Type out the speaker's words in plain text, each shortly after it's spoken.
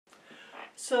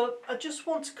So I just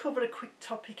want to cover a quick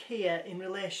topic here in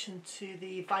relation to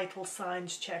the vital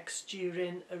signs checks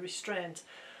during a restraint.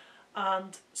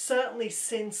 And certainly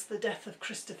since the death of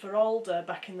Christopher Alder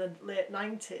back in the late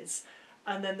 90s,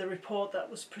 and then the report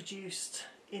that was produced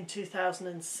in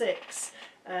 2006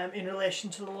 in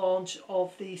relation to the launch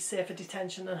of the safer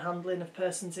detention and handling of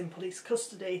persons in police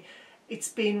custody, it's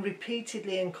been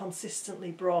repeatedly and consistently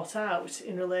brought out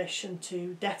in relation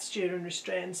to deaths during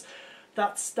restraints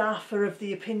that staff are of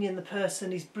the opinion the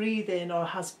person is breathing or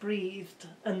has breathed,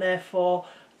 and therefore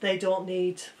they don't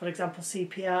need, for example,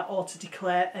 CPR or to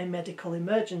declare a medical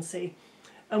emergency.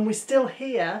 And we still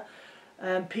hear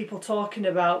people talking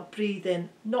about breathing,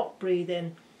 not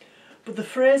breathing. But the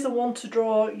phrase I want to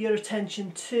draw your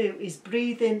attention to is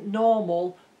breathing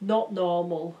normal, not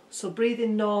normal. So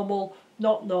breathing normal,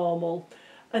 not normal.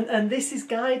 And this is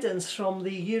guidance from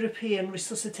the European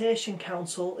Resuscitation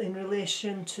Council in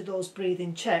relation to those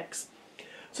breathing checks.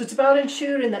 So it's about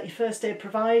ensuring that your first aid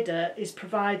provider is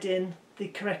providing the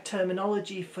correct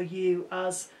terminology for you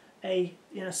as a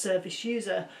service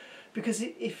user. Because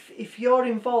if you're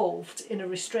involved in a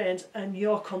restraint and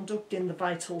you're conducting the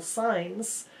vital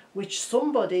signs, which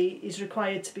somebody is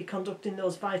required to be conducting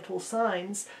those vital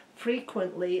signs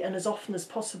frequently and as often as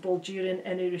possible during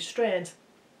any restraint.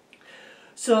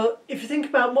 So if you think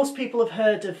about, most people have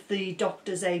heard of the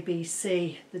doctor's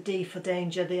ABC, the D for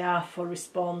danger, the R for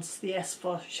response, the S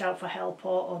for shout for help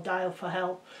or dial for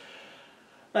help,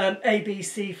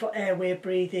 ABC for airway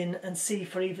breathing, and C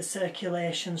for either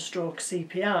circulation stroke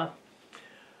CPR.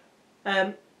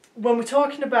 When we're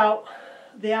talking about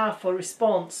the R for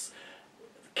response,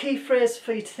 the key phrase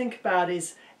for you to think about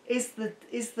is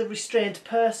the restrained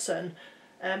person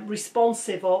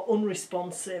responsive or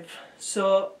unresponsive?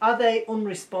 So are they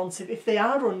unresponsive? If they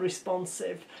are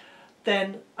unresponsive,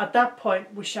 then at that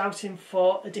point we're shouting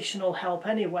for additional help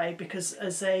anyway, because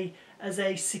as a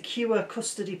secure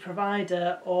custody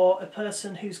provider or a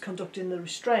person who's conducting the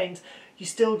restraint, you're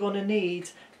still going to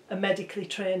need a medically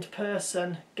trained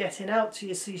person getting out to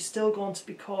you, so you're still going to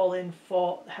be calling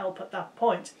for help at that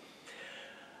point.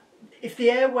 If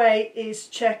the airway is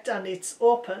checked and it's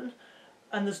open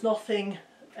and there's nothing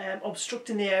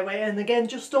obstructing the airway, and again,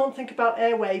 just don't think about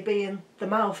airway being the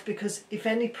mouth, because if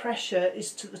any pressure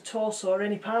is to the torso or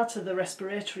any part of the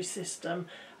respiratory system,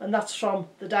 and that's from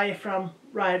the diaphragm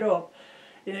right up,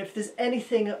 if there's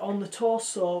anything on the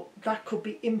torso that could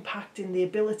be impacting the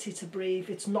ability to breathe.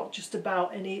 It's not just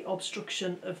about any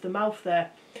obstruction of the mouth there.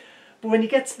 But when you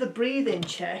get to the breathing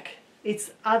check,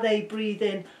 it's, are they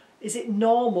breathing, is it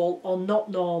normal or not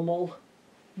normal,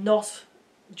 not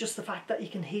just the fact that you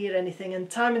can hear anything. And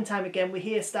time again we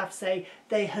hear staff say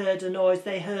they heard a noise,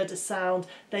 they heard a sound,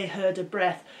 they heard a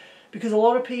breath, because a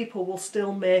lot of people will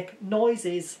still make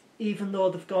noises even though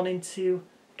they've gone into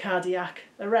cardiac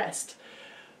arrest.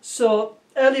 So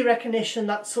early recognition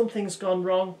that something's gone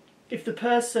wrong. If the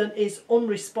person is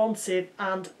unresponsive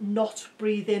and not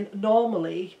breathing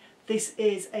normally, this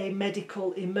is a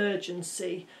medical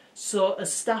emergency. So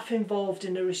as staff involved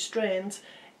in a restraint,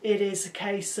 it is a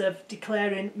case of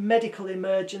declaring medical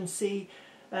emergency,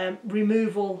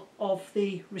 removal of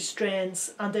the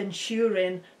restraints, and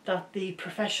ensuring that the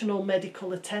professional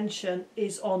medical attention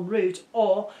is en route,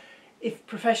 or if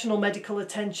professional medical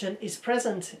attention is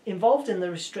present involved in the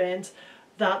restraint,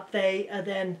 that they are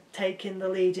then taking the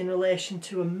lead in relation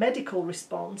to a medical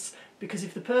response. Because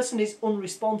if the person is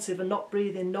unresponsive and not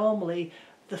breathing normally,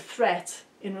 the threat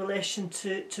in relation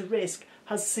to risk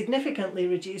has significantly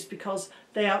reduced because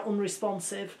they are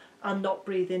unresponsive and not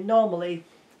breathing normally.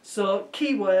 So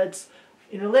keywords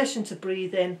in relation to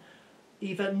breathing,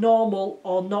 either normal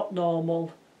or not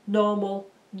normal, normal,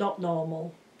 not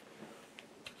normal.